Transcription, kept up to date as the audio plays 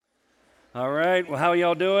All right. Well, how are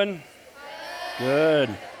y'all doing? Good.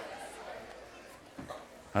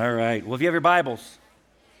 All right. Well, if you have your Bibles,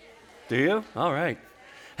 do you? All right.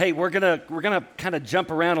 Hey, we're gonna kind of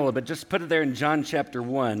jump around a little bit. Just put it there in John chapter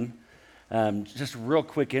 1. Just a real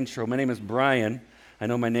quick intro. My name is Brian. I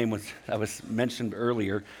know I was mentioned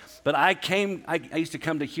earlier, but I used to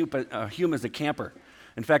come to Hume as a camper.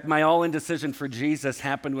 In fact, my all indecision for Jesus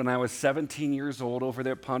happened when I was 17 years old over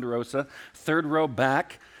there at Ponderosa, third row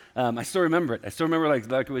back. I still remember it. I still remember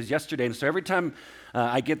like it was yesterday. And so every time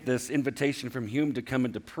I get this invitation from Hume to come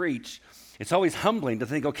and to preach, it's always humbling to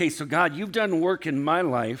think, okay, so God, you've done work in my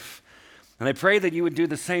life, and I pray that you would do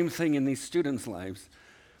the same thing in these students' lives.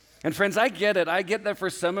 And friends, I get it. I get that for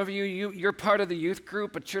some of you're part of the youth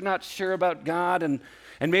group, but you're not sure about God. And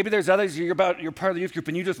maybe there's others, you're part of the youth group,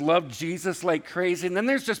 and you just love Jesus like crazy. And then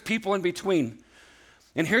there's just people in between.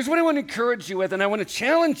 And here's what I want to encourage you with, and I want to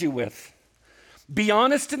challenge you with. Be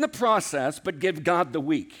honest in the process, but give God the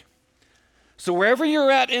week. So wherever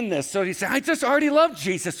you're at in this, so you say, I just already love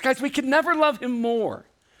Jesus. Guys, we can never love him more.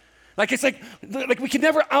 It's like we can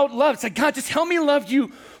never outlove. It's like, God, just help me love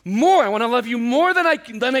you more. I want to love you more than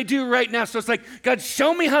I do right now. So it's like, God,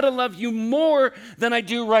 show me how to love you more than I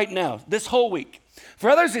do right now, this whole week. For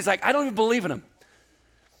others, he's like, I don't even believe in him.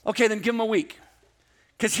 Okay, then give him a week.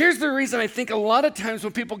 Because here's the reason I think a lot of times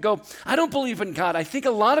when people go, I don't believe in God, I think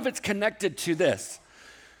a lot of it's connected to this.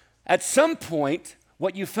 At some point,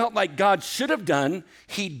 what you felt like God should have done,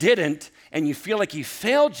 he didn't, and you feel like he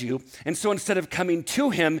failed you. And so instead of coming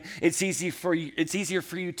to him, it's easier for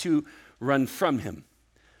you to run from him.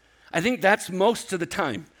 I think that's most of the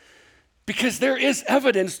time. Because there is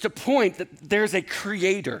evidence to point that there's a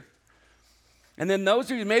creator. And then those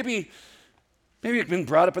who maybe you've been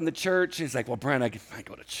brought up in the church. He's like, well, Brian, I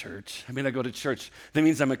go to church. I go to church. That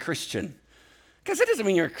means I'm a Christian. Because it doesn't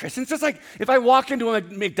mean you're a Christian. It's just like if I walk into a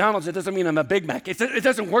McDonald's, it doesn't mean I'm a Big Mac. It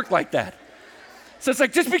doesn't work like that. So it's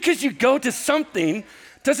like just because you go to something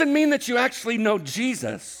doesn't mean that you actually know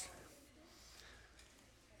Jesus.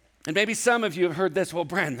 And maybe some of you have heard this. Well,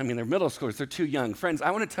 Brian, they're middle schoolers. They're too young. Friends, I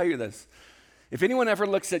want to tell you this. If anyone ever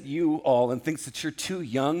looks at you all and thinks that you're too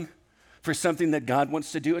young for something that God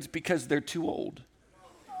wants to do, it's because they're too old.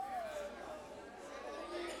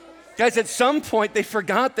 Guys, at some point, they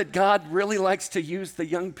forgot that God really likes to use the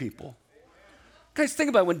young people. Guys,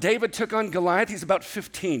 think about it. When David took on Goliath, he's about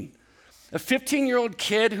 15. A 15-year-old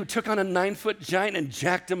kid who took on a 9-foot giant and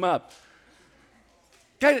jacked him up.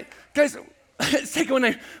 Guys, it's like when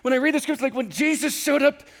I read the scripture, like when Jesus showed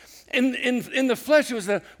up in the flesh, it was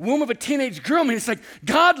the womb of a teenage girl. It's like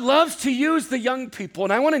God loves to use the young people.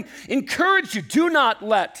 And I want to encourage you, do not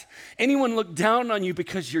let anyone look down on you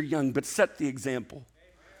because you're young, but set the example.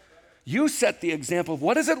 You set the example of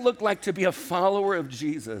what does it look like to be a follower of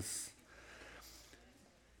Jesus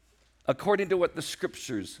according to what the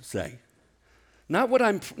scriptures say. Not what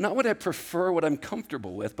I prefer, what I'm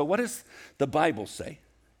comfortable with, but what does the Bible say?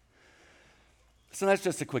 So that's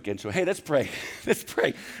just a quick intro. Hey, let's pray. Let's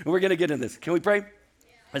pray. We're going to get in this. Can we pray? Yeah.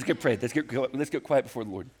 Let's get prayed. Let's get quiet before the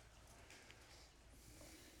Lord.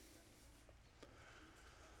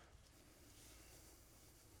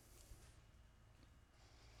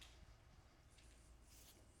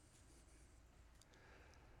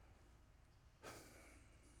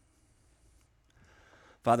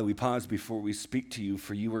 Father, we pause before we speak to you,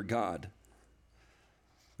 for you are God.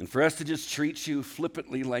 And for us to just treat you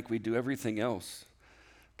flippantly like we do everything else,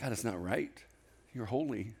 God, it's not right. You're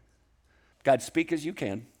holy. God, speak as you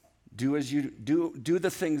can. Do as you do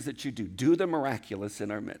the things that you do. Do the miraculous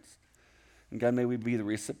in our midst. And God, may we be the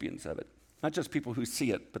recipients of it. Not just people who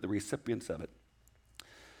see it, but the recipients of it.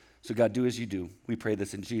 So God, do as you do. We pray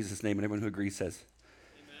this in Jesus' name, and everyone who agrees says,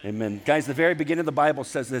 Amen. Guys, the very beginning of the Bible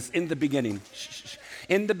says this, in the beginning.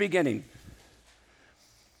 In the beginning.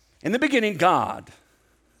 In the beginning, God.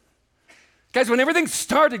 Guys, when everything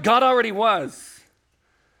started, God already was.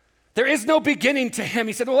 There is no beginning to him.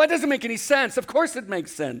 He said, well, that doesn't make any sense. Of course it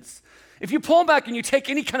makes sense. If you pull back and you take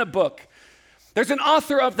any kind of book, there's an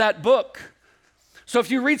author of that book. So if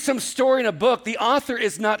you read some story in a book, the author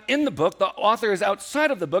is not in the book. The author is outside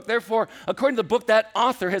of the book. Therefore, according to the book, that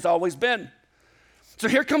author has always been. So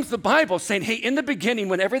here comes the Bible saying, hey, in the beginning,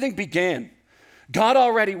 when everything began, God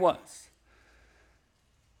already was.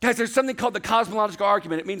 Guys, there's something called the cosmological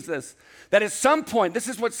argument. It means this, that at some point, this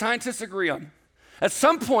is what scientists agree on. At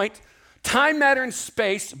some point, time, matter, and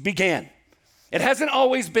space began. It hasn't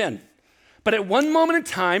always been. But at one moment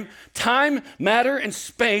in time, matter, and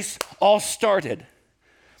space all started.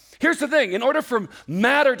 Here's the thing. In order for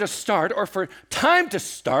matter to start or for time to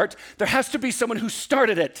start, there has to be someone who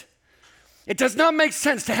started it. It does not make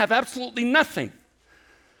sense to have absolutely nothing.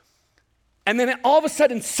 And then all of a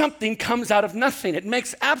sudden, something comes out of nothing. It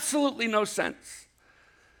makes absolutely no sense.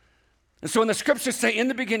 And so when the scriptures say, in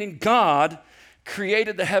the beginning, God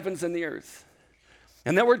created the heavens and the earth.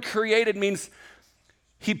 And that word created means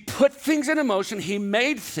he put things into motion. He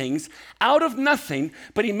made things out of nothing,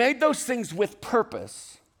 but he made those things with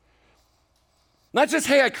purpose. Not just,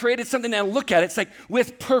 hey, I created something and look at it. It's like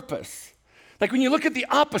with purpose. Like when you look at the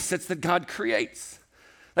opposites that God creates.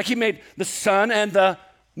 Like he made the sun and the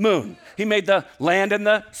moon. He made the land and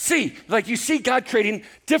the sea. Like you see God creating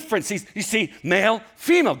differences. You see male,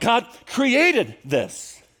 female. God created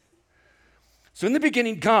this. So in the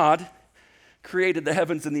beginning, God created the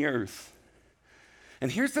heavens and the earth.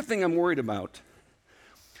 And here's the thing I'm worried about.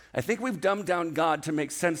 I think we've dumbed down God to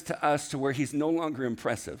make sense to us to where he's no longer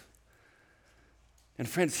impressive. And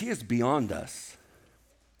friends, he is beyond us.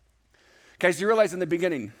 Guys, you realize in the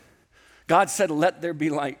beginning, God said, let there be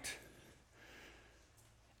light.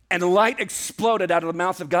 And light exploded out of the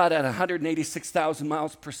mouth of God at 186,000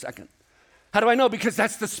 miles per second. How do I know? Because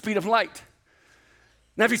that's the speed of light.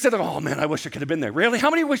 Now if you said, oh man, I wish I could have been there. Really? How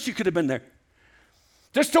many wish you could have been there?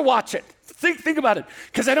 Just to watch it. Think about it.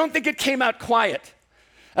 Because I don't think it came out quiet.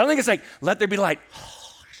 I don't think it's like, let there be light.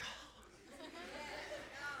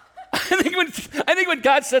 I think when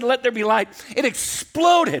God said, let there be light, it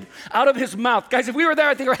exploded out of his mouth. Guys, if we were there,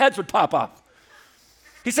 I think our heads would pop off.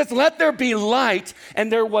 He says, let there be light,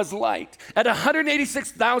 and there was light. At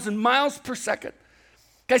 186,000 miles per second.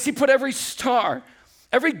 Guys, he put every star,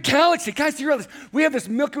 every galaxy. Guys, do you realize we have this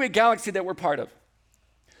Milky Way galaxy that we're part of?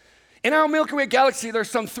 In our Milky Way galaxy, there's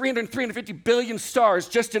some 350 billion stars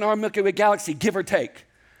just in our Milky Way galaxy, give or take.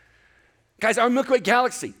 Guys, our Milky Way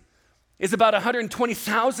galaxy is about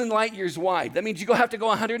 120,000 light years wide. That means you have to go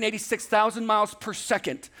 186,000 miles per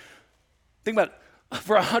second. Think about it,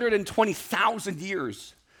 for 120,000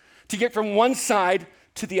 years to get from one side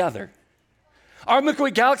to the other. Our Milky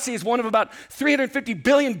Way galaxy is one of about 350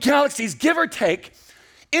 billion galaxies, give or take,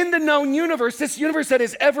 in the known universe, this universe that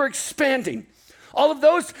is ever expanding. All of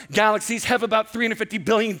those galaxies have about 350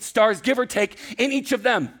 billion stars, give or take, in each of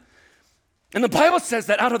them. And the Bible says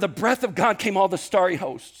that out of the breath of God came all the starry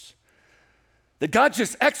hosts. That God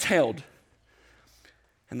just exhaled,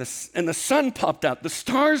 and the sun popped out, the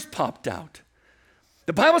stars popped out.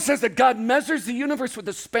 The Bible says that God measures the universe with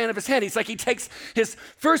the span of his hand. He's like he takes his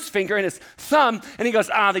first finger and his thumb, and he goes,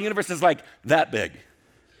 the universe is like that big.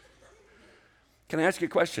 Can I ask you a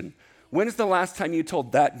question? When is the last time you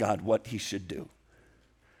told that God what he should do?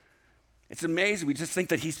 It's amazing. We just think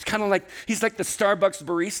that he's kind of like, he's like the Starbucks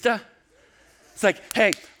barista. It's like,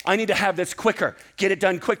 hey, I need to have this quicker. Get it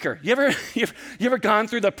done quicker. You ever gone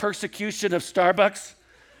through the persecution of Starbucks?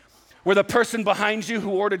 Where the person behind you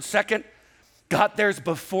who ordered second got theirs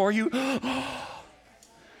before you?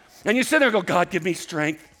 And you sit there and go, God, give me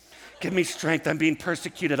strength. Give me strength. I'm being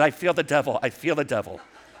persecuted. I feel the devil. I feel the devil.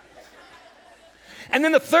 And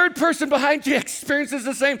then the third person behind you experiences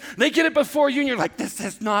the same. They get it before you, and you're like, this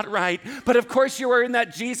is not right. But of course, you're wearing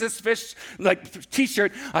that Jesus fish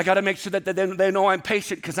t-shirt. I got to make sure that they know I'm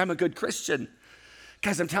patient because I'm a good Christian.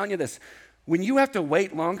 Guys, I'm telling you this. When you have to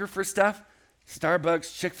wait longer for stuff,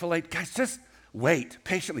 Starbucks, Chick-fil-A, guys, just wait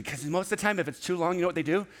patiently. Because most of the time, if it's too long, you know what they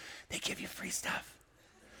do? They give you free stuff.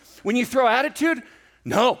 When you throw attitude,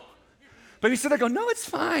 no. But you sit there and go, no, it's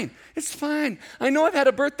fine. It's fine. I know I've had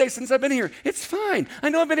a birthday since I've been here. It's fine. I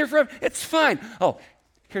know I've been here forever. It's fine. Oh,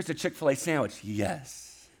 here's a Chick-fil-A sandwich.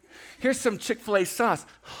 Yes. Here's some Chick-fil-A sauce.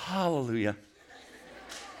 Hallelujah.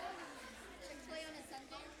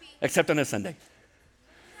 Except on a Sunday.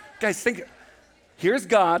 Guys, think, here's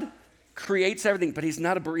God, creates everything, but he's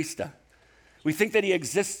not a barista. We think that he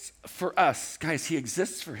exists for us. Guys, he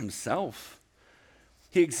exists for himself.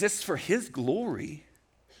 He exists for his glory.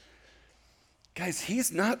 Guys,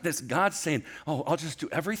 he's not this God saying, oh, I'll just do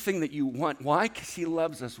everything that you want. Why? Because he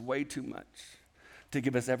loves us way too much to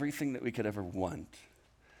give us everything that we could ever want.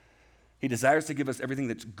 He desires to give us everything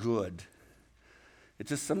that's good. It's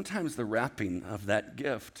just sometimes the wrapping of that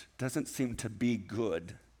gift doesn't seem to be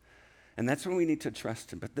good. And that's when we need to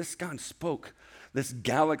trust him. But this God spoke this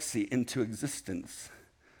galaxy into existence.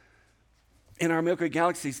 In our Milky Way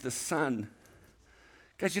galaxy is the sun.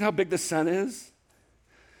 Guys, you know how big the sun is?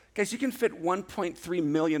 Guys, you can fit 1.3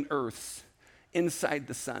 million Earths inside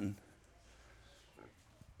the sun.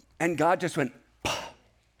 And God just went,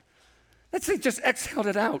 that's it, just exhaled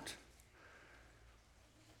it out.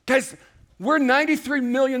 Guys, we're 93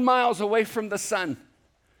 million miles away from the sun.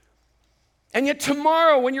 And yet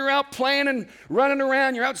tomorrow, when you're out playing and running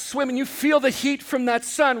around, you're out swimming, you feel the heat from that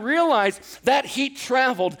sun. Realize that heat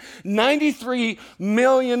traveled 93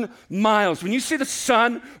 million miles. When you see the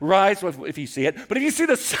sun rise, well, if you see it, but if you see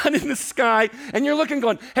the sun in the sky and you're looking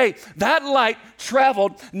going, hey, that light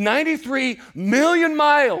traveled 93 million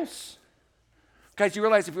miles. Guys, you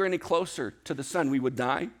realize if we were any closer to the sun, we would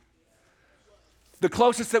die? The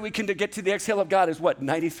closest that we can to get to the exhale of God is what?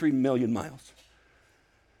 93 million miles.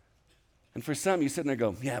 And for some, you sit there and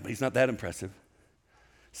go, yeah, but he's not that impressive.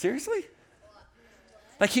 Seriously?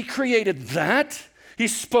 Like he created that? He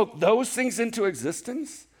spoke those things into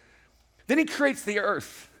existence? Then he creates the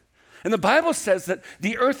earth. And the Bible says that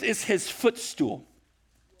the earth is his footstool.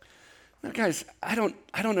 Now, guys, I don't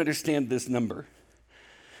understand this number.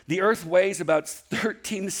 The earth weighs about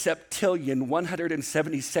 13 septillion,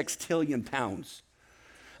 176 trillion pounds.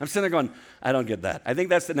 I'm sitting there going, I don't get that. I think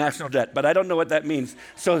that's the national debt, but I don't know what that means.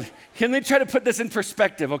 So let me try to put this in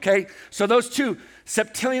perspective, okay? So those two,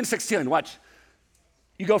 septillion, sextillion, watch.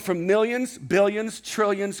 You go from millions, billions,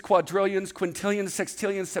 trillions, quadrillions, quintillions,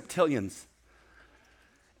 sextillions, septillions.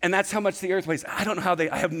 And that's how much the earth weighs. I don't know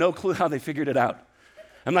I have no clue how they figured it out.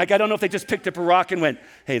 I'm like, I don't know if they just picked up a rock and went,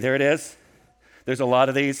 hey, there it is. There's a lot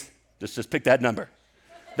of these. Just pick that number.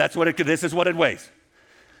 This is what it weighs.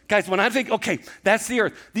 Guys, when I think, okay, that's the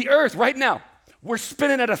earth. The earth right now, we're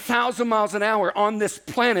spinning at 1,000 miles an hour on this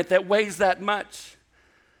planet that weighs that much.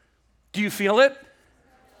 Do you feel it?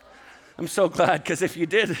 I'm so glad, because if you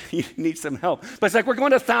did, you need some help. But it's like we're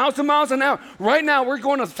going 1,000 miles an hour. Right now, we're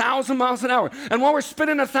going 1,000 miles an hour. And while we're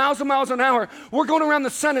spinning 1,000 miles an hour, we're going around the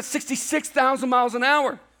sun at 66,000 miles an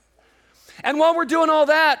hour. And while we're doing all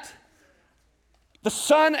that, the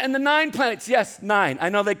sun and the 9 planets, yes, 9. I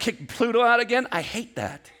know they kicked Pluto out again. I hate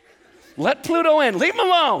that. Let Pluto in. Leave him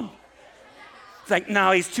alone. It's like,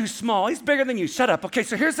 no, he's too small. He's bigger than you. Shut up. Okay,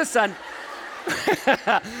 so here's the sun.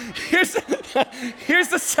 here's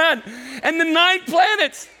the sun and the 9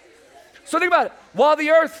 planets. So think about it. While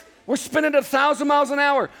the earth, we're spinning at 1,000 miles an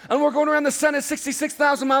hour, and we're going around the sun at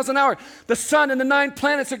 66,000 miles an hour. The sun and the 9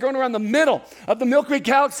 planets are going around the middle of the Milky Way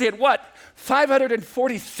galaxy at what?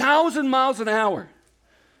 540,000 miles an hour.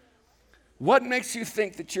 What makes you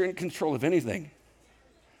think that you're in control of anything?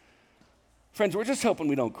 Friends, we're just hoping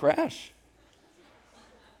we don't crash.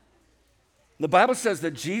 The Bible says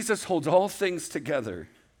that Jesus holds all things together.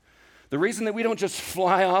 The reason that we don't just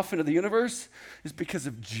fly off into the universe is because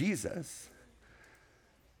of Jesus.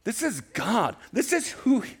 This is God. This is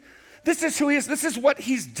who he is. This is what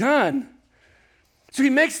he's done. So he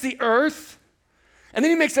makes the earth, and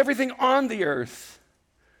then he makes everything on the earth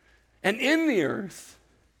and in the earth.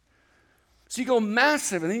 So you go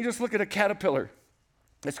massive, and then you just look at a caterpillar.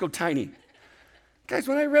 Let's go tiny. Guys,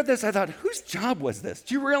 when I read this, I thought, whose job was this?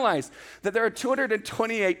 Do you realize that there are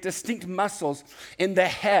 228 distinct muscles in the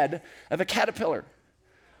head of a caterpillar?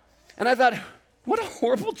 And I thought, what a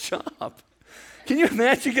horrible job. Can you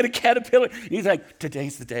imagine you get a caterpillar? And he's like,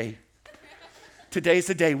 today's the day. Today's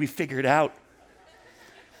the day we figure it out.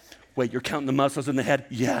 Wait, you're counting the muscles in the head?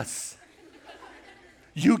 Yes.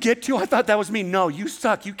 You get to? I thought that was me. No, you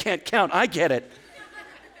suck. You can't count. I get it.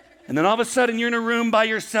 And then all of a sudden, you're in a room by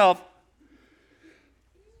yourself.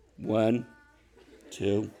 1,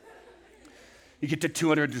 2. You get to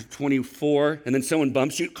 224, and then someone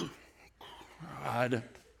bumps you. God.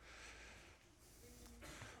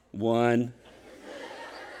 1,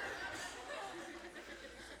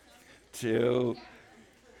 2.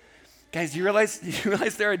 Guys, you realize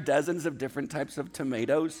there are dozens of different types of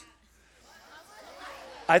tomatoes?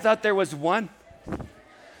 I thought there was one.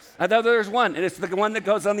 And it's the one that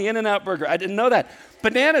goes on the In-N-Out burger. I didn't know that.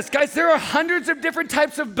 Bananas. Guys, there are hundreds of different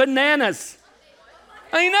types of bananas.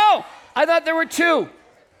 I know. I thought there were 2.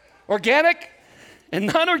 Organic and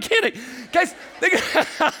non-organic. Guys,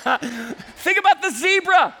 think about the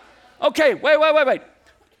zebra. Okay, wait.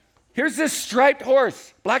 Here's this striped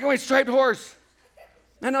horse, black and white striped horse.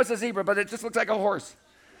 I know it's a zebra, but it just looks like a horse.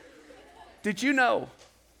 Did you know?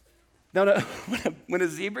 No. When a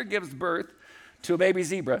zebra gives birth to a baby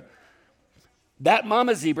zebra, that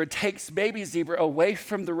mama zebra takes baby zebra away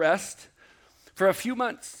from the rest for a few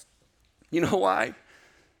months. You know why?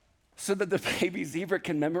 So that the baby zebra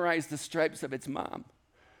can memorize the stripes of its mom.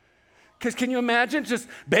 Because can you imagine, just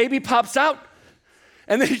baby pops out,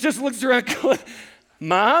 and then he just looks around going,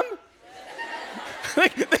 Mom?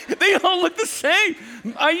 They all look the same.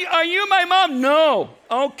 Are you my mom? No.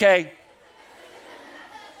 Okay.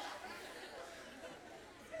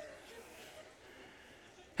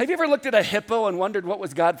 Have you ever looked at a hippo and wondered what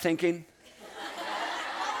was God thinking?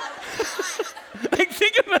 Like,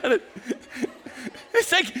 think about it.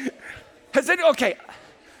 It's like, okay,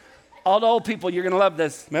 All the old people, you're going to love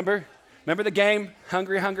this. Remember? Remember the game,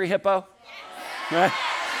 Hungry, Hungry Hippo? Right?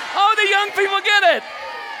 Oh, the young people get it.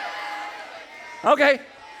 Okay.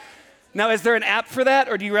 Now, is there an app for that,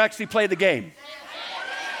 or do you actually play the game?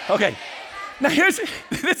 Okay. Now, this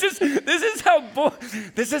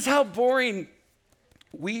is how boring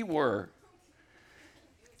we were.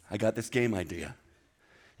 I got this game idea.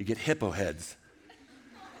 You get hippo heads.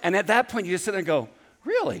 And at that point, you just sit there and go,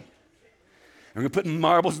 really? And we're going to put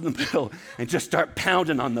marbles in the middle and just start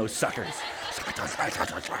pounding on those suckers. And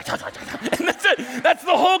that's it. That's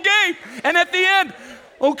the whole game. And at the end,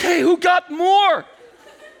 okay, who got more?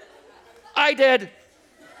 I did.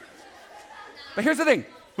 But here's the thing.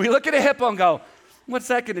 We look at a hippo and go, what's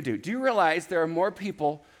that going to do? Do you realize there are more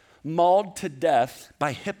people mauled to death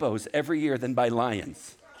by hippos every year than by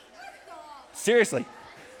lions? Seriously.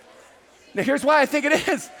 Now here's why I think it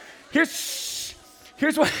is. Here's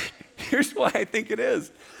why I think it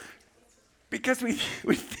is. Because we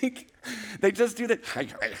think they just do that.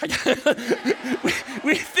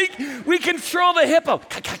 we think we control the hippo.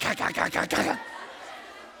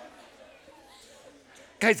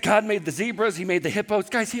 Guys, God made the zebras, he made the hippos.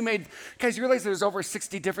 Guys, you realize there's over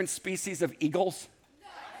 60 different species of eagles?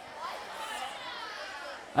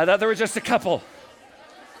 I thought there were just a couple.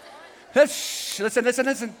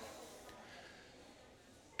 Listen.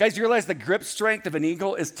 Guys, you realize the grip strength of an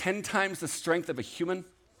eagle is 10 times the strength of a human?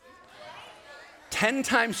 10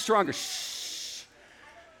 times stronger.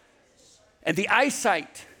 And the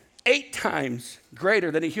eyesight, 8 times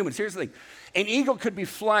greater than a human. Seriously, an eagle could be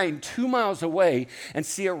flying 2 miles away and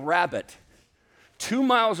see a rabbit 2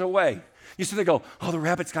 miles away. You sit there and go, oh, the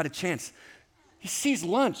rabbit's got a chance. He sees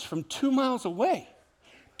lunch from 2 miles away.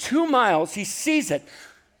 2 miles, he sees it,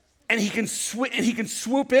 and he can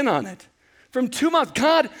swoop in on it. From 2 miles,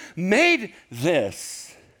 God made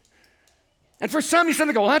this. And for some, you sit there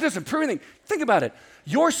and go, well, that doesn't prove anything. Think about it.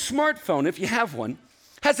 Your smartphone, if you have one,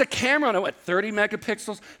 has a camera on it, 30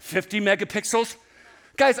 megapixels, 50 megapixels?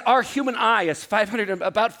 Guys, our human eye is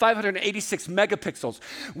about 586 megapixels.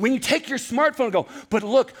 When you take your smartphone and go, but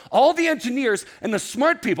look, all the engineers and the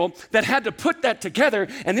smart people that had to put that together,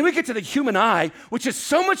 and then we get to the human eye, which is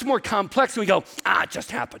so much more complex, and we go, it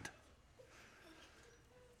just happened.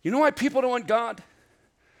 You know why people don't want God?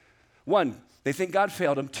 1, they think God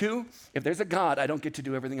failed them. 2, if there's a God, I don't get to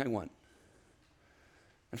do everything I want.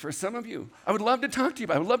 And for some of you, I would love to talk to you.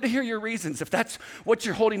 I would love to hear your reasons if that's what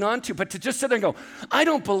you're holding on to. But to just sit there and go, I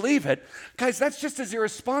don't believe it. Guys, that's just as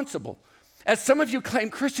irresponsible. As some of you claim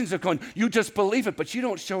Christians are going, you just believe it, but you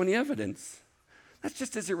don't show any evidence. That's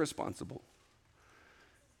just as irresponsible.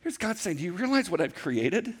 Here's God saying, do you realize what I've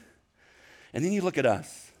created? And then you look at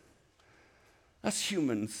us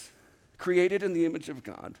humans, created in the image of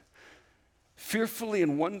God, fearfully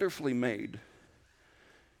and wonderfully made.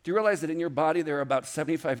 Do you realize that in your body there are about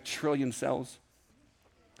 75 trillion cells?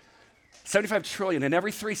 75 trillion, and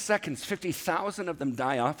every 3 seconds, 50,000 of them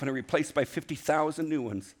die off and are replaced by 50,000 new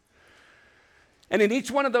ones. And in each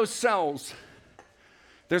one of those cells,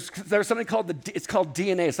 there's something called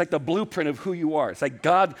DNA. It's like the blueprint of who you are. It's like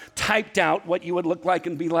God typed out what you would look like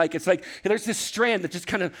and be like. It's like there's this strand that just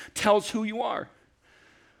kind of tells who you are.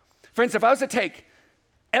 Friends, if I was to take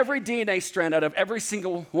every DNA strand out of every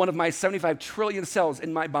single one of my 75 trillion cells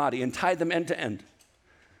in my body and tie them end to end.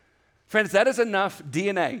 Friends, that is enough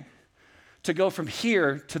DNA to go from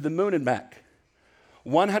here to the moon and back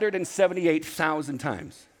 178,000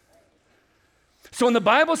 times. So when the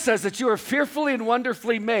Bible says that you are fearfully and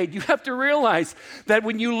wonderfully made, you have to realize that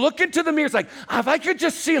when you look into the mirror, it's like, if I could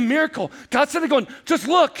just see a miracle, God's sitting there going, just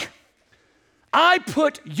look, I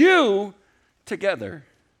put you together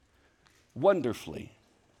wonderfully.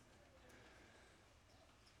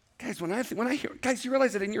 Guys, when I hear, guys, you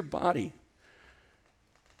realize that in your body,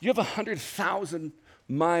 you have 100,000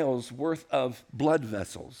 miles worth of blood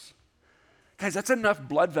vessels. Guys, that's enough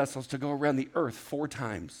blood vessels to go around the earth 4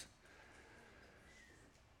 times.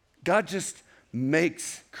 God just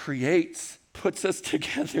creates, puts us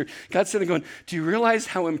together. God's sitting there going, do you realize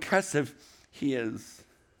how impressive he is?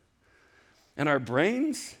 And our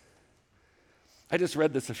brains, I just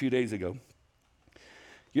read this a few days ago.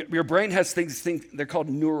 Your brain has things, they're called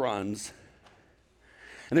neurons.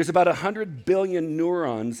 And there's about 100 billion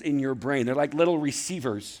neurons in your brain. They're like little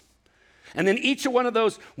receivers. And then each one of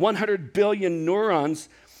those 100 billion neurons,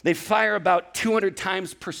 they fire about 200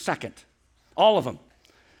 times per second. All of them.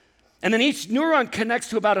 And then each neuron connects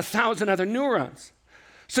to about 1,000 other neurons.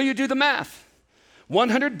 So you do the math.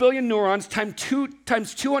 100 billion neurons times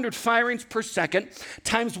 200 firings per second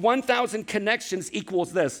times 1,000 connections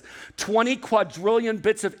equals this, 20 quadrillion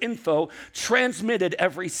bits of info transmitted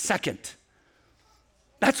every second.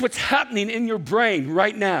 That's what's happening in your brain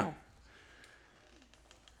right now.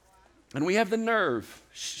 And we have the nerve,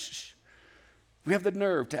 we have the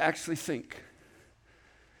nerve to actually think,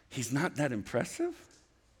 he's not that impressive?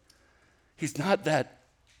 He's not that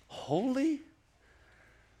holy?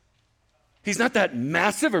 He's not that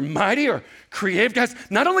massive or mighty or creative. Guys,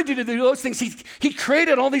 not only did he do those things, he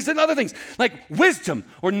created all these other things like wisdom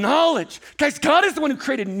or knowledge. Guys, God is the one who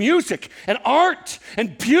created music and art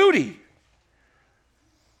and beauty.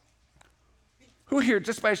 Who here,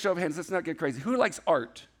 just by a show of hands, let's not get crazy, who likes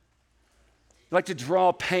art? You like to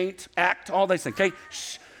draw, paint, act, all these things, okay?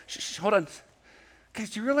 Shh, hold on. Guys,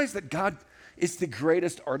 do you realize that God is the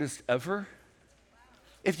greatest artist ever?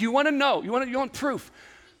 If you want to know, you want proof,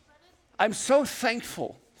 I'm so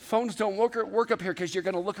thankful phones don't work up here because you're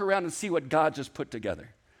going to look around and see what God just put together.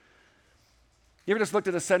 You ever just looked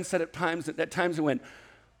at a sunset at times and went,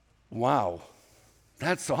 wow,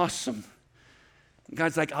 that's awesome. And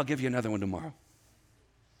God's like, I'll give you another one tomorrow.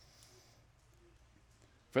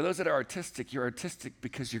 For those that are artistic, you're artistic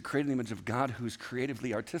because you're creating the image of God who's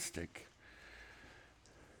creatively artistic.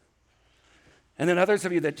 And then others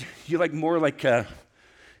of you that you like more like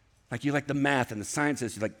you like the math and the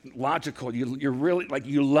sciences, you like logical, you're really like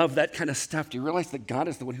you love that kind of stuff. Do you realize that God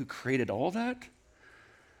is the one who created all that?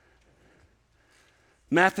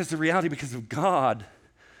 Math is the reality because of God.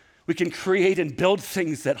 We can create and build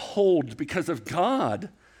things that hold because of God.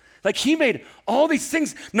 Like he made all these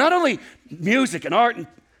things, not only music and art, and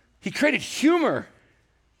he created humor.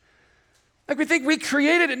 Like we think we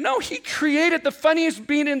created it. No, he created the funniest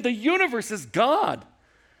being in the universe is God.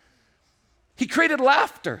 He created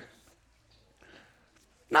laughter.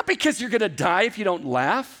 Not because you're going to die if you don't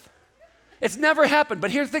laugh. It's never happened.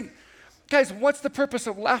 But here's the thing. Guys, what's the purpose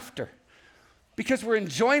of laughter? Because we're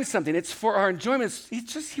enjoying something. It's for our enjoyment.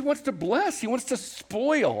 He wants to bless. He wants to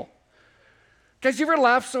spoil. Guys, you ever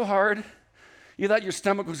laugh so hard you thought your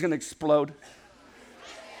stomach was going to explode?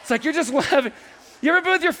 It's like you're just laughing. You ever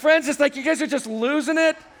been with your friends? It's like you guys are just losing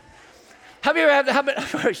it. Have you ever had,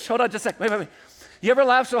 hold on just a sec. Wait. You ever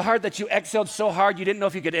laugh so hard that you exhaled so hard you didn't know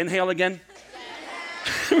if you could inhale again?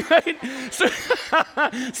 Right?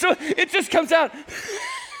 So it just comes out.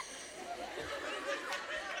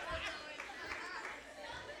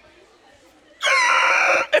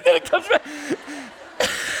 And then it comes back.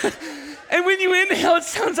 And when you inhale, it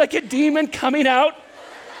sounds like a demon coming out.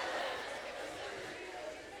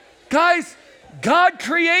 Guys, God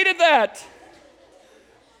created that.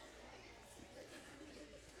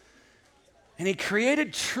 And he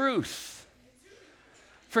created truth.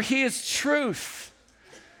 For he is truth.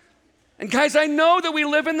 And guys, I know that we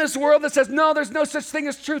live in this world that says, no, there's no such thing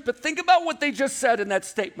as truth. But think about what they just said in that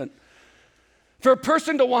statement. For a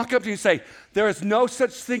person to walk up to you and say, there is no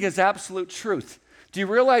such thing as absolute truth. Do you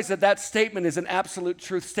realize that that statement is an absolute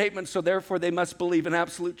truth statement, so therefore they must believe in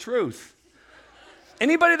absolute truth?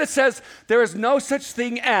 Anybody that says there is no such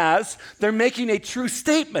thing as, they're making a true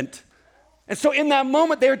statement. And so in that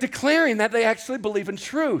moment, they're declaring that they actually believe in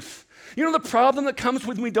truth. You know the problem that comes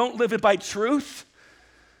when we don't live it by truth?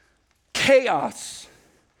 Chaos.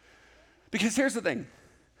 Because here's the thing.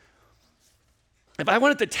 If I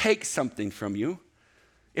wanted to take something from you,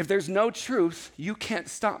 if there's no truth, you can't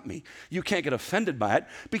stop me. You can't get offended by it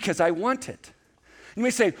because I want it. You may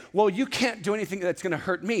say, well, you can't do anything that's going to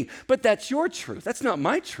hurt me, but that's your truth. That's not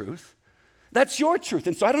my truth. That's your truth.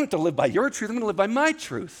 And so I don't have to live by your truth. I'm going to live by my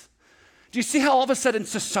truth. Do you see how all of a sudden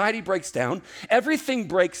society breaks down? Everything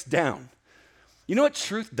breaks down. You know what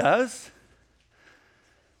truth does?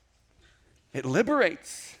 It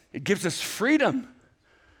liberates. It gives us freedom.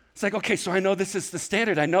 It's like, okay, so I know this is the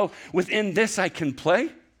standard. I know within this I can play.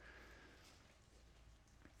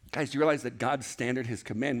 Guys, do you realize that God's standard, his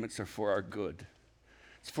commandments are for our good?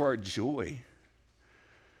 It's for our joy.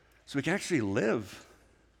 So we can actually live.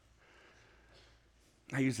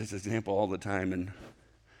 I use this example all the time. And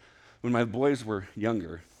when my boys were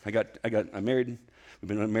younger, I'm married. We've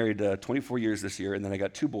been married 24 years this year, and then I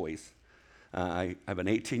got two boys. I have an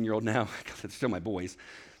 18-year-old now. It's still my boys.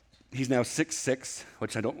 He's now 6'6",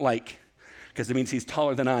 which I don't like because it means he's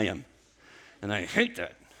taller than I am. And I hate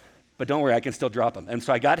that. But don't worry, I can still drop him. And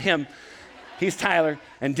so I got him. He's Tyler.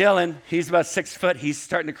 And Dylan, he's about 6 foot. He's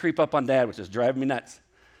starting to creep up on Dad, which is driving me nuts.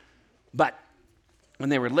 But when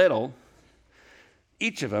they were little,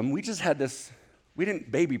 each of them, we just had this, we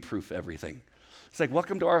didn't baby-proof everything. It's like,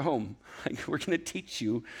 welcome to our home. Like, we're going to teach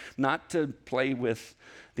you not to play with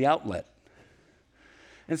the outlet.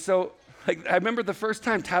 And so like, I remember the first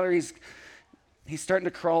time Tyler, he's starting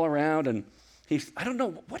to crawl around and I don't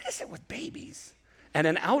know, what is it with babies? And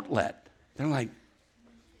an outlet. They're like,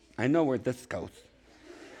 I know where this goes.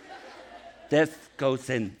 This goes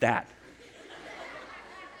in that.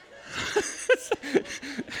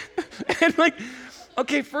 And like,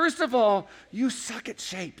 okay, first of all, you suck at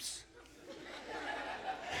shapes.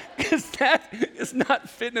 Because that is not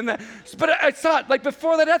fitting in that. But I saw it, like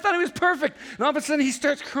before that, I thought it was perfect. And all of a sudden, he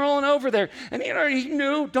starts crawling over there. And he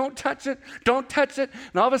knew, don't touch it, don't touch it.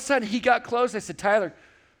 And all of a sudden, he got close. I said, Tyler,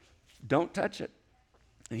 don't touch it.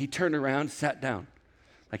 And he turned around, sat down.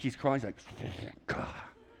 Like he's crawling, he's like, God.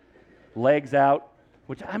 Legs out,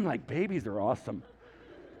 which I'm like, babies are awesome.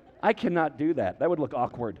 I cannot do that. That would look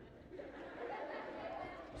awkward.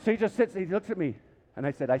 So he just sits, he looks at me. And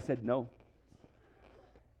I said, no.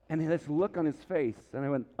 And this look on his face, and I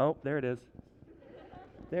went, oh, there it is.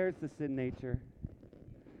 There's the sin nature.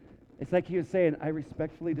 It's like he was saying, I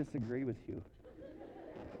respectfully disagree with you.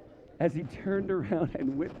 As he turned around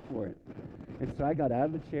and went for it. And so I got out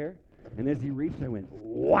of the chair, and as he reached, I went,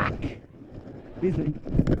 whack! He's like,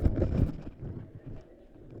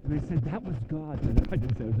 and I said, that was God. I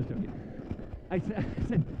didn't say I was just joking. I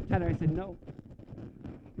said, Tyler, I said, no.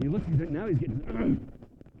 And he looks, he's like, now he's getting,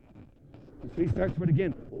 and so he starts with it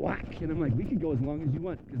again, whack. And I'm like, we can go as long as you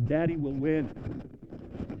want, because Daddy will win.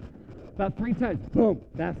 About 3 times, boom,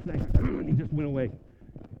 that's nice. And he just went away.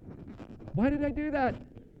 Why did I do that?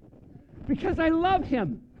 Because I love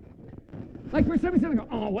him. Like for somebody saying,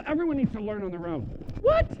 oh, well, everyone needs to learn on their own.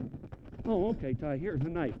 What? Oh, okay, Ty, here's a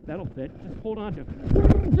knife. That'll fit. Just hold on to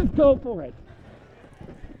it. Just go for it.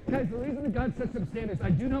 Guys, the reason that God sets up standards, I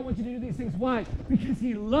do not want you to do these things. Why? Because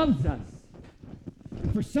he loves us.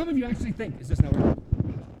 For some of you actually think, is this not working?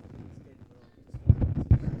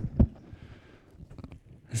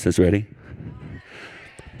 Is this ready?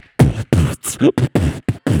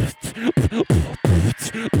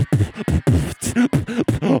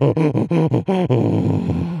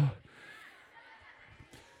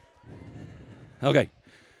 Okay.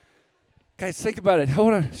 Guys, think about it.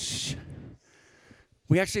 Hold on. Shh.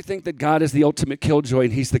 We actually think that God is the ultimate killjoy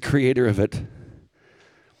and he's the creator of it.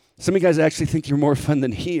 Some of you guys actually think you're more fun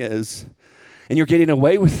than he is, and you're getting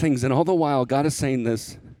away with things, and all the while, God is saying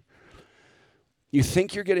this. You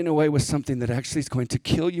think you're getting away with something that actually is going to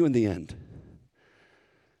kill you in the end.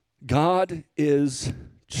 God is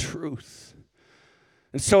truth.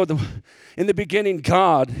 And so in the beginning,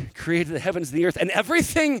 God created the heavens and the earth, and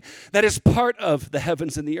everything that is part of the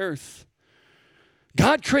heavens and the earth.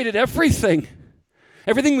 God created everything.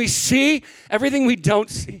 Everything we see, everything we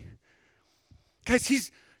don't see. Guys,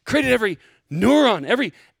 he's created every neuron,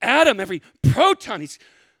 every atom, every proton.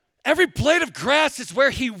 Every blade of grass is where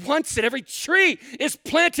he wants it. Every tree is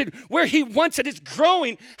planted where he wants it. It's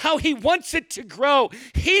growing how he wants it to grow.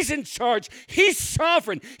 He's in charge. He's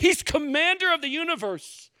sovereign. He's commander of the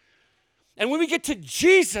universe. And when we get to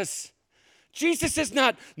Jesus, Jesus is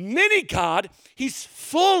not mini God. He's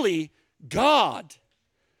fully God.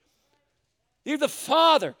 You're the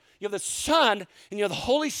Father. You have the Son, and you have the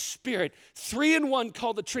Holy Spirit, 3 in 1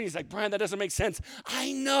 called the Trinity. He's like, Brian, that doesn't make sense.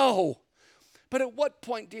 I know. But at what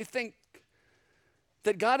point do you think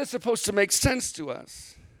that God is supposed to make sense to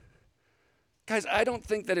us? Guys, I don't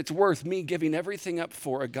think that it's worth me giving everything up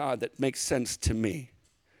for a God that makes sense to me.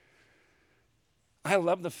 I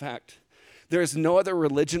love the fact there is no other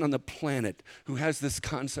religion on the planet who has this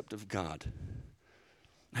concept of God.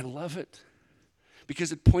 I love it.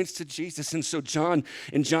 Because it points to Jesus. And so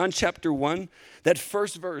in John chapter 1, that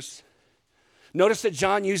first verse, notice that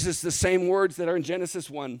John uses the same words that are in Genesis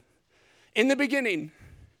 1. In the beginning.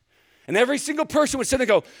 And every single person would sit there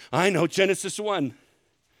and go, I know Genesis 1.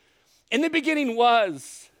 In the beginning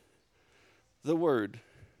was the Word.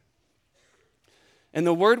 And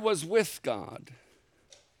the Word was with God.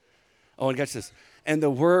 Oh, and catch this. And the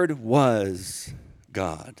Word was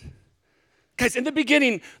God. Guys, in the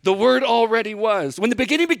beginning, the Word already was. When the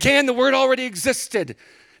beginning began, the Word already existed.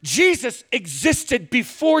 Jesus existed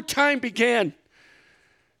before time began.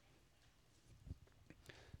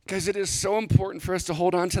 Guys, it is so important for us to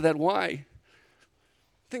hold on to that why.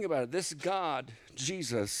 Think about it. This God,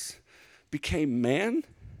 Jesus, became man.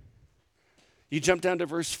 You jump down to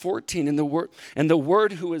verse 14, and the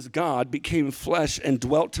Word who is God became flesh and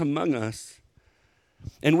dwelt among us.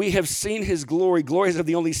 And we have seen his glory, glories of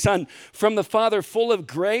the only Son, from the Father, full of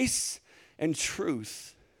grace and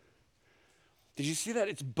truth. Did you see that?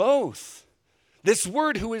 It's both. This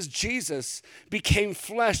Word, who is Jesus, became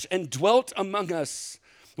flesh and dwelt among us.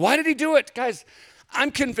 Why did he do it? Guys, I'm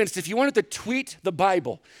convinced if you wanted to tweet the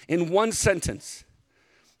Bible in one sentence,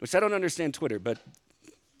 which I don't understand Twitter, but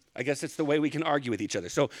I guess it's the way we can argue with each other.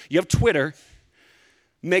 So you have Twitter.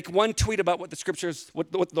 Make one tweet about what the scriptures,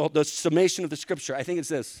 what the summation of the scripture. I think it's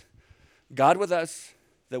this. God with us,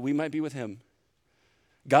 that we might be with him.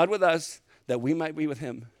 God with us, that we might be with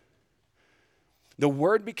him. The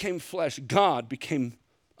Word became flesh. God became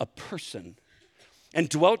a person and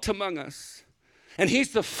dwelt among us. And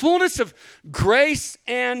he's the fullness of grace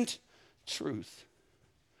and truth.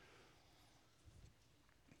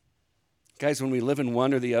 Guys, when we live in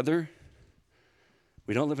one or the other,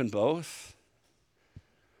 we don't live in both.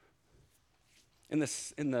 In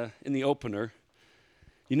the opener,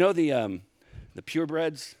 you know the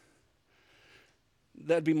purebreds?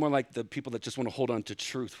 That'd be more like the people that just want to hold on to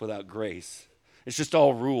truth without grace. It's just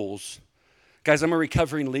all rules. Guys, I'm a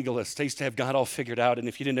recovering legalist. I used to have God all figured out, and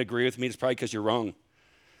if you didn't agree with me, it's probably because you're wrong.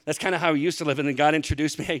 That's kind of how I used to live, and then God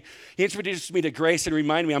introduced me. He introduced me to grace and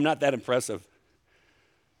reminded me I'm not that impressive.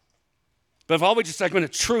 But if all we just like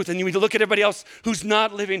went to truth, and we look at everybody else who's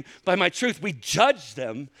not living by my truth, we judge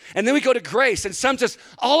them, and then we go to grace, and some just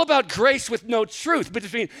all about grace with no truth. But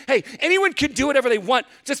between, hey, anyone can do whatever they want,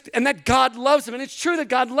 and that God loves them, and it's true that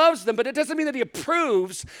God loves them, but it doesn't mean that he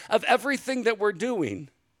approves of everything that we're doing.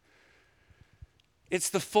 It's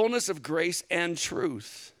the fullness of grace and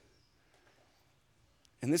truth.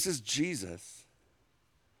 And this is Jesus.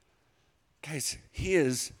 Guys, he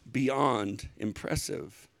is beyond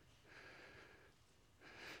impressive.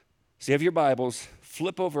 So you have your Bibles,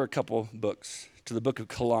 flip over a couple books to the book of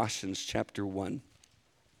Colossians chapter 1.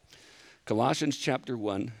 Colossians chapter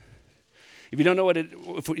 1. If you don't know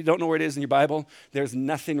where it is in your Bible, there's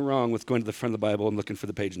nothing wrong with going to the front of the Bible and looking for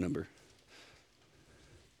the page number.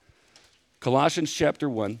 Colossians chapter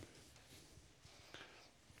 1,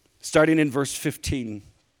 starting in verse 15.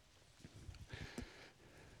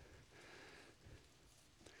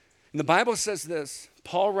 And the Bible says this.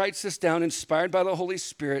 Paul writes this down, inspired by the Holy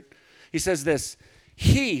Spirit. He says this,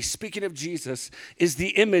 he, speaking of Jesus, is the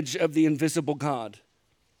image of the invisible God,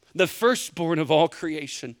 the firstborn of all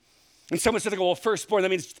creation. And someone said, well, firstborn, that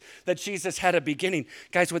means that Jesus had a beginning.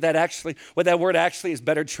 Guys, what that word actually is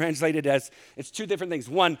better translated as, it's two different things.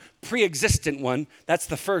 One, pre-existent one, that's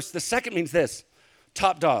the first. The second means this,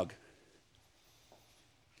 top dog.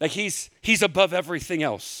 Like he's above everything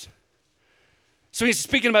else. So he's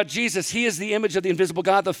speaking about Jesus. He is the image of the invisible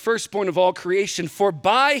God, the firstborn of all creation. For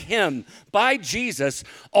by him, by Jesus,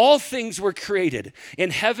 all things were created in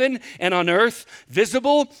heaven and on earth,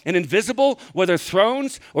 visible and invisible, whether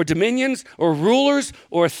thrones or dominions or rulers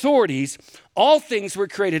or authorities. All things were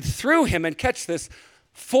created through him, and catch this,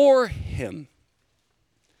 for him.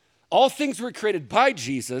 All things were created by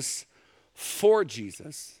Jesus, for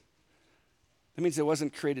Jesus. That means it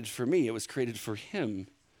wasn't created for me, it was created for him.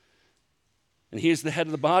 And he is the head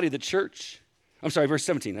of the body, the church. I'm sorry, verse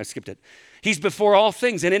 17, I skipped it. He's before all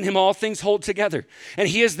things, and in him all things hold together. And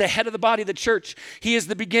he is the head of the body, the church. He is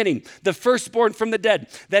the beginning, the firstborn from the dead,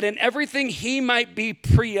 that in everything he might be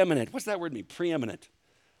preeminent. What's that word mean? Preeminent.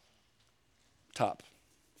 Top.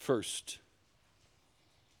 First.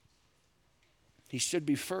 He should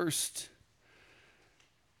be first.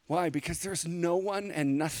 Why? Because there's no one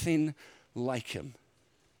and nothing like him.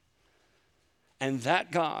 And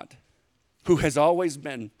that God, who has always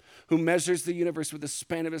been, who measures the universe with the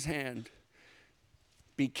span of his hand,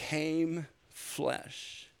 became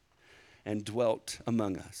flesh and dwelt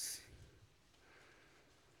among us.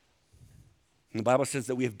 And the Bible says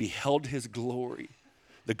that we have beheld his glory,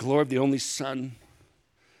 the glory of the only Son,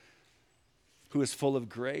 who is full of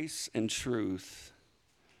grace and truth.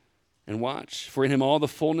 And watch, for in him all the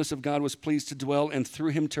fullness of God was pleased to dwell, and through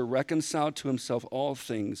him to reconcile to himself all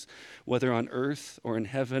things, whether on earth or in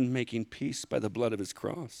heaven, making peace by the blood of his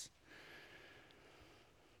cross.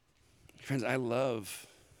 Friends, how to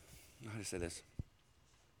say this?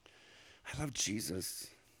 I love Jesus.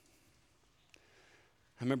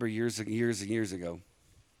 I remember years and years ago,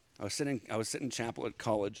 I was sitting in chapel at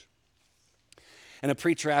college, and a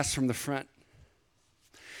preacher asked from the front,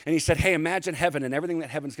 and he said, hey, imagine heaven and everything that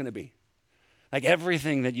heaven's going to be. Like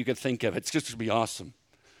everything that you could think of. It's just going to be awesome.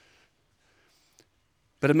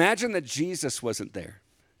 But imagine that Jesus wasn't there.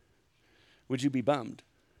 Would you be bummed?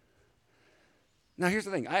 Now, here's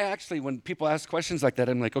the thing. When people ask questions like that,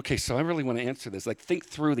 I'm like, okay, so I really want to answer this. Like, think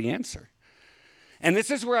through the answer. And this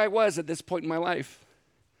is where I was at this point in my life.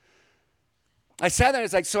 I sat there and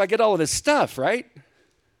it's like, so I get all of this stuff, right?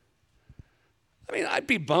 I mean, I'd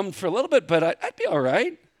be bummed for a little bit, but I'd be all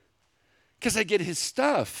right. Because I get his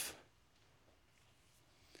stuff.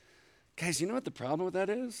 Guys, you know what the problem with that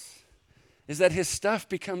is? Is that his stuff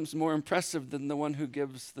becomes more impressive than the one who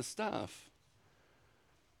gives the stuff.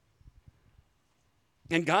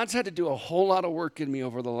 And God's had to do a whole lot of work in me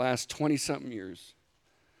over the last 20-something years.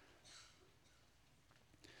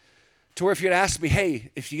 To where if you'd ask me, hey,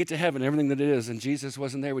 if you get to heaven, everything that it is, and Jesus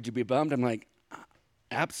wasn't there, would you be bummed? I'm like,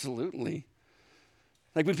 absolutely.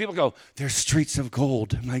 Like when people go, there's streets of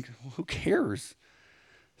gold. I'm like, well, who cares?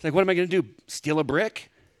 It's like, what am I going to do? Steal a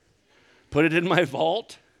brick? Put it in my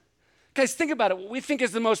vault? Guys, think about it. What we think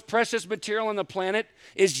is the most precious material on the planet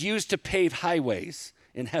is used to pave highways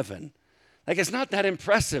in heaven. Like, it's not that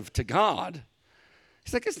impressive to God.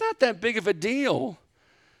 He's like, it's not that big of a deal.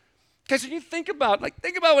 Guys, when you think about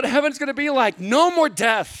what heaven's going to be like. No more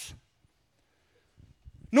death.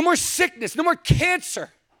 No more sickness. No more cancer.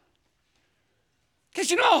 Because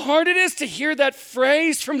you know how hard it is to hear that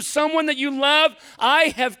phrase from someone that you love?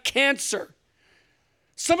 I have cancer.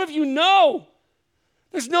 Some of you know.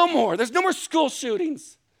 There's no more school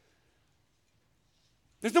shootings.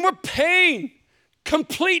 There's no more pain.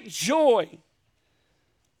 Complete joy.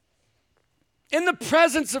 In the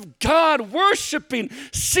presence of God, worshiping,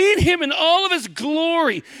 seeing him in all of his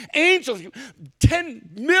glory. Angels,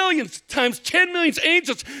 10 million times 10 million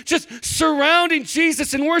angels just surrounding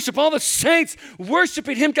Jesus in worship. All the saints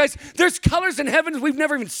worshiping him. Guys, there's colors in heaven we've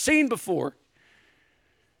never even seen before.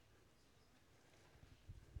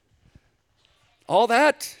 All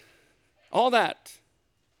that. I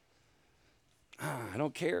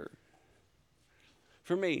don't care.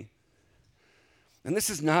 For me. And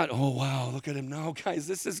this is not, oh, wow, look at him. No, guys,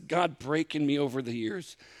 this is God breaking me over the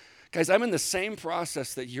years. Guys, I'm in the same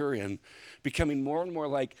process that you're in, becoming more and more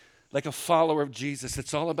like a follower of Jesus.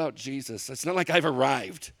 It's all about Jesus. It's not like I've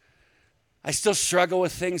arrived. I still struggle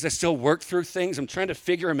with things. I still work through things. I'm trying to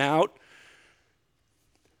figure them out.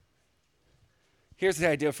 Here's the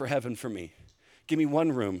idea for heaven for me. Give me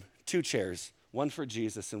one room, 2 chairs, one for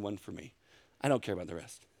Jesus and one for me. I don't care about the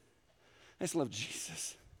rest. I just love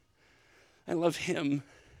Jesus. I love him.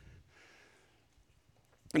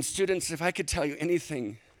 And students, if I could tell you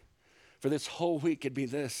anything for this whole week, it'd be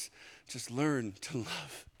this. Just learn to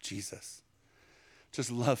love Jesus.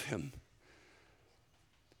 Just love him.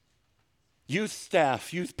 Youth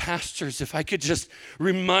staff, youth pastors, if I could just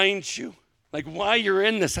remind you, like why you're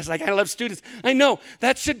in this. I was like, I love students. I know,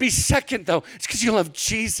 that should be second though. It's because you love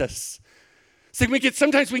Jesus. It's like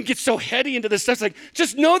sometimes we can get so heady into this stuff. It's like,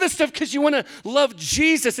 just know this stuff because you want to love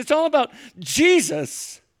Jesus. It's all about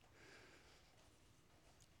Jesus.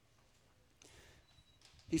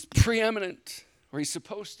 He's preeminent, or he's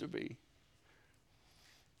supposed to be.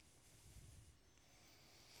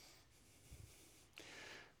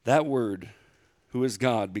 That word, who is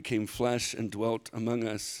God, became flesh and dwelt among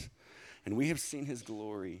us, and we have seen his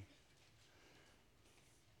glory.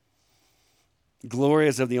 Glory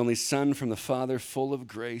as of the only Son from the Father, full of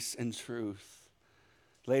grace and truth.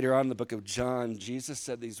 Later on in the book of John, Jesus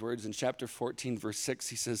said these words in chapter 14, verse 6.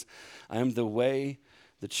 He says, I am the way,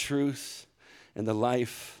 the truth, and the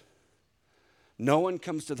life. No one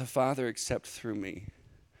comes to the Father except through me.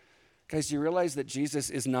 Guys, you realize that Jesus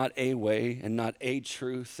is not a way and not a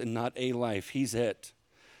truth and not a life. He's it.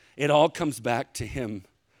 It all comes back to him.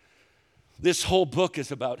 This whole book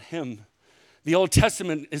is about him. The Old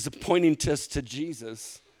Testament is pointing us to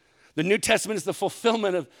Jesus. The New Testament is the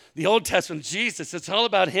fulfillment of the Old Testament, Jesus. It's all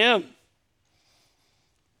about him.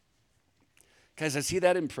 Guys, is he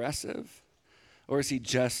that impressive? Or is he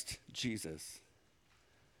just Jesus?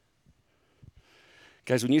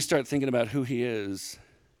 Guys, when you start thinking about who he is,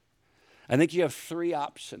 I think you have 3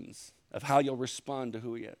 options of how you'll respond to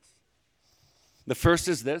who he is. The first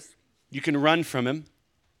is this. You can run from him.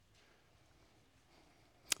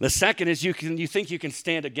 The second is you think you can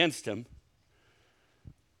stand against him.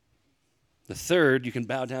 The third, you can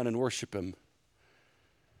bow down and worship him.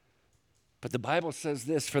 But the Bible says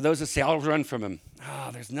this, for those that say, I'll run from him.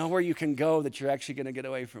 There's nowhere you can go that you're actually going to get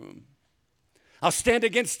away from him. I'll stand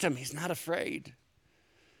against him. He's not afraid.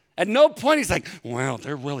 At no point he's like, wow,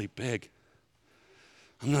 they're really big.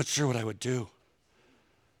 I'm not sure what I would do.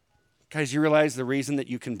 Guys, you realize the reason that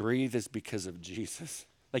you can breathe is because of Jesus.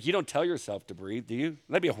 Like, you don't tell yourself to breathe, do you?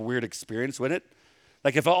 That'd be a weird experience, wouldn't it?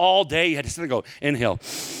 Like, if all day you had to sit there and go, inhale,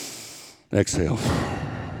 exhale,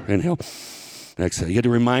 inhale, exhale. You had to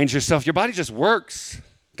remind yourself, your body just works.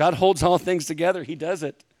 God holds all things together. He does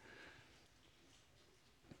it.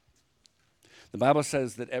 The Bible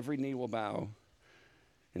says that every knee will bow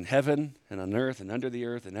in heaven and on earth and under the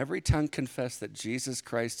earth, and every tongue confess that Jesus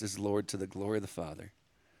Christ is Lord to the glory of the Father.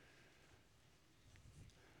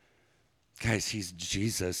 Guys, he's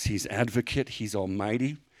Jesus. He's advocate. He's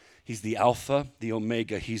almighty. He's the Alpha, the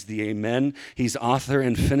Omega. He's the Amen. He's author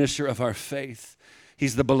and finisher of our faith.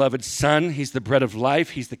 He's the beloved Son. He's the bread of life.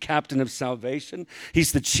 He's the captain of salvation.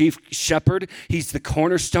 He's the chief shepherd. He's the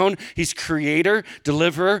cornerstone. He's creator,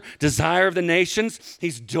 deliverer, desire of the nations.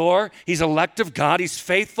 He's door. He's elect of God. He's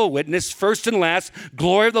faithful witness, first and last,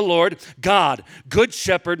 glory of the Lord, God, good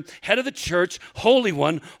shepherd, head of the church, holy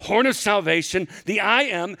one, horn of salvation, the I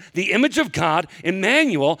am, the image of God,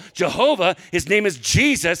 Emmanuel, Jehovah. His name is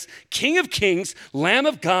Jesus, King of kings, Lamb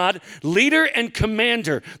of God, leader and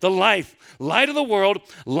commander, the life, light of the world,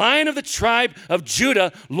 Lion of the tribe of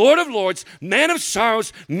Judah, Lord of lords, man of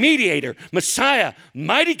sorrows, mediator, Messiah,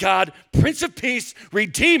 mighty God, Prince of peace,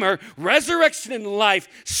 Redeemer, resurrection and life,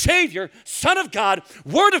 Savior, Son of God,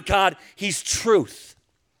 Word of God. He's truth.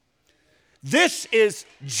 This is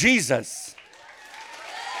Jesus.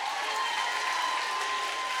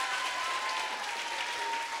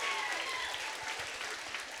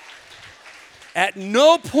 At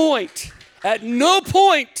no point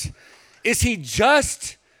is he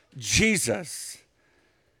just Jesus.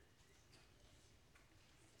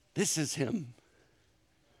 This is him.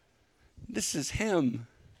 This is him.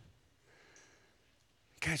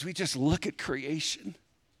 Guys, we just look at creation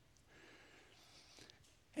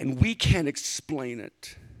and we can't explain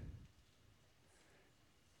it.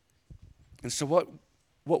 And so what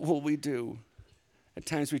will we do? At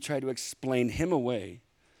times we try to explain him away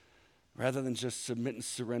rather than just submit and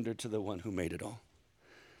surrender to the one who made it all.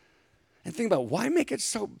 And think about, why make it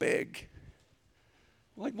so big?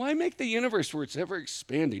 Like, why make the universe where it's ever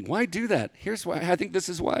expanding? Why do that? Here's why. I think this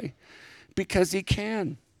is why. Because he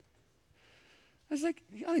can. I was like,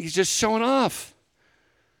 yeah, he's just showing off.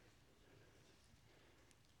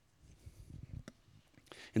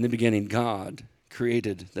 In the beginning, God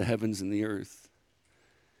created the heavens and the earth.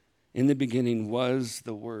 In the beginning was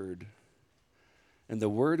the Word. And the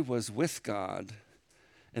Word was with God.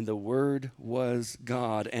 And the Word was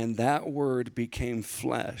God, and that Word became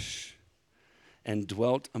flesh and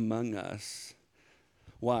dwelt among us.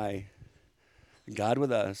 Why? God with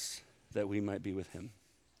us, that we might be with him.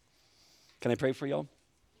 Can I pray for y'all?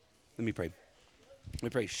 Let me pray. Let me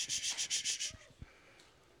pray. Shh, shh, shh, shh, shh.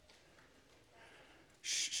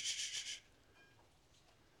 Shh, shh,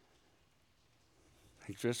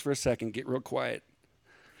 shh. Just for a second, get real quiet.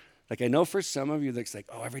 Like, I know for some of you, that's like,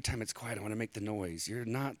 oh, every time it's quiet, I want to make the noise. You're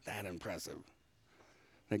not that impressive.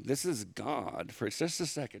 Like, this is God. For just a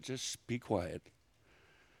second, just be quiet.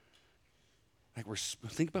 Like,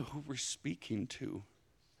 think about who we're speaking to.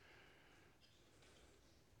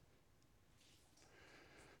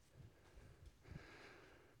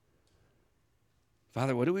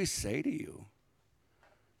 Father, what do we say to you?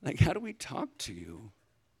 Like, how do we talk to you?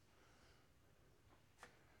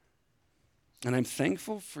 And I'm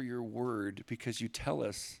thankful for your word because you tell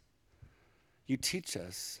us, you teach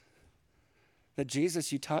us that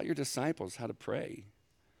Jesus, you taught your disciples how to pray.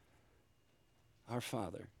 Our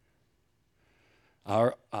Father,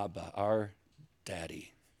 our Abba, our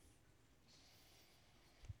Daddy.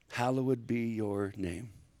 Hallowed be your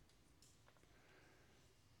name.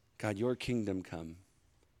 God, your kingdom come.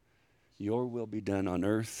 Your will be done on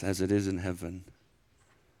earth as it is in heaven.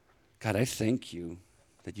 God, I thank you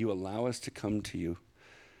that you allow us to come to you.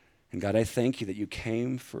 And God, I thank you that you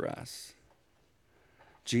came for us.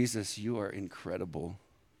 Jesus, you are incredible.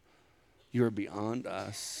 You are beyond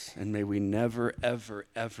us. And may we never, ever,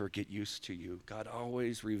 ever get used to you. God,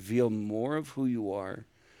 always reveal more of who you are,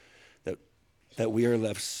 that we are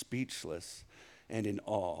left speechless and in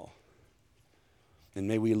awe. And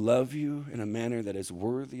may we love you in a manner that is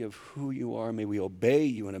worthy of who you are. May we obey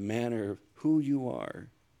you in a manner of who you are.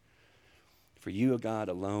 For you, God,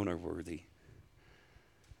 alone are worthy.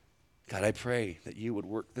 God, I pray that you would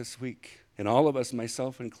work this week, and all of us,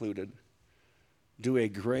 myself included, do a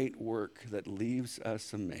great work that leaves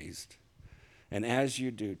us amazed. And as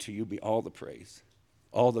you do, to you be all the praise,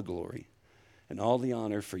 all the glory, and all the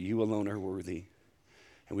honor, for you alone are worthy.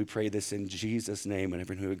 And we pray this in Jesus' name, and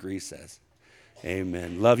everyone who agrees says,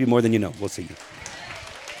 amen. Love you more than you know. We'll see you.